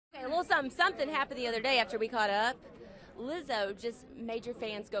Well, something happened the other day after we caught up. Lizzo just made your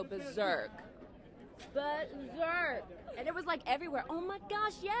fans go berserk. Berserk. And it was like everywhere. Oh my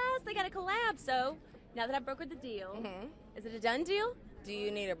gosh, yes, they got a collab. So now that I've brokered the deal, is it a done deal? Do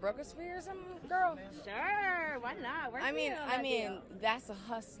you need a broker's fee or something, girl? Sure, why not? I mean, that's a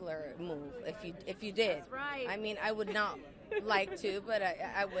hustler move. If you did, that's right. I mean, I would not like to, but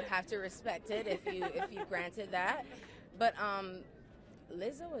I would have to respect it if you granted that. But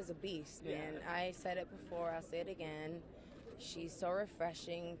Lizzo is a beast, man. I said it before, I'll say it again. She's so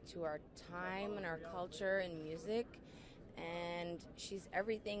refreshing to our time and our culture and music, and she's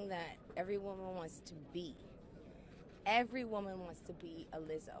everything that every woman wants to be. Every woman wants to be a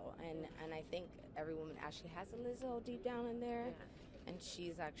Lizzo, and I think every woman actually has a Lizzo deep down in there, and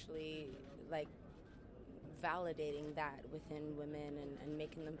she's actually like validating that within women and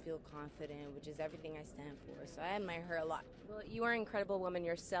making them feel confident, which is everything I stand for. So I admire her a lot. Well, you are an incredible woman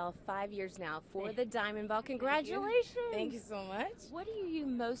yourself. 5 years now for the Diamond Ball. Congratulations. Thank you so much. What are you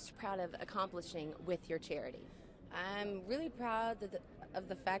most proud of accomplishing with your charity? I'm really proud of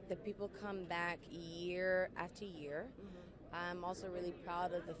the fact that people come back year after year. I'm also really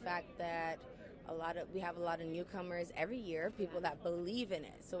proud of the fact that we have a lot of newcomers every year, people that believe in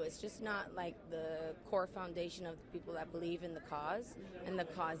it. So it's just not like the core foundation of the people that believe in the cause and the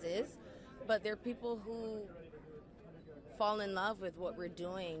causes, but they're people who fall in love with what we're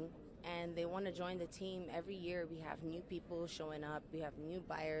doing and they want to join the team. Every year we have new people showing up, we have new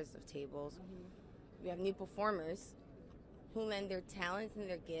buyers of tables, we have new performers who lend their talents and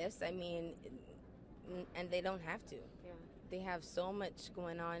their gifts. I mean, and they don't have to. Yeah. They have so much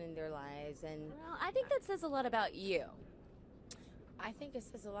going on in their lives, and well, I think that says a lot about you. I think it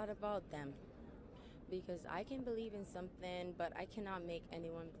says a lot about them, because I can believe in something, but I cannot make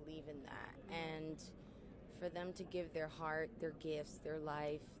anyone believe in that. And for them to give their heart, their gifts, their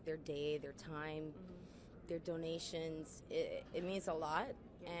life, their day, their time, their donations, it means a lot,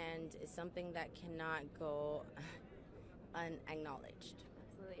 and it's something that cannot go unacknowledged.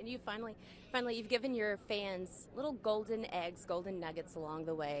 Absolutely. And you finally you've given your fans little golden eggs, golden nuggets along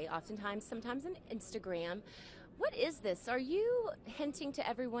the way, sometimes on Instagram. What is this? Are you hinting to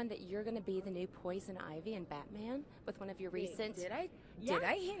everyone that you're going to be the new Poison Ivy and Batman with one of your recent... Did I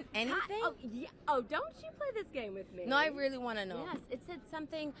hint anything? Oh, don't you play this game with me. No, I really want to know. Yes, it said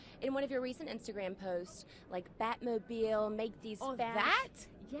something in one of your recent Instagram posts, like Batmobile, make these fast... that?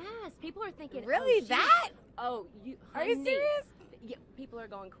 Yes, people are thinking... Really, that? Oh, you... Are you serious? Yeah, people are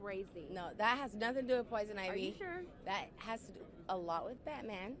going crazy. No, that has nothing to do with Poison Ivy. Are you sure? That has to do a lot with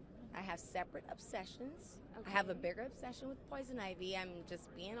Batman. I have separate obsessions. Okay. I have a bigger obsession with Poison Ivy. I'm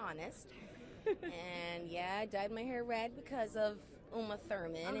just being honest. And yeah, I dyed my hair red because of Uma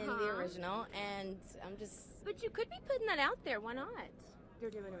Thurman in the original, and I'm just... But you could be putting that out there. Why not?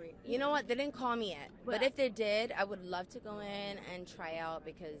 They're doing You know what? They didn't call me yet. Well, but if they did, I would love to go in and try out,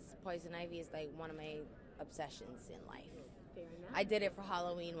 because Poison Ivy is like one of my obsessions in life. Fair enough. I did it for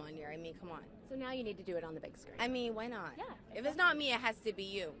Halloween one year. I mean, come on. So now you need to do it on the big screen. I mean, why not? Yeah. If it's not me, it has to be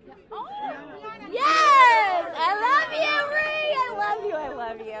you. Yeah. Oh, yes! I love you, Ree! I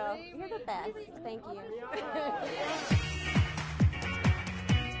love you. You're the best. Thank you.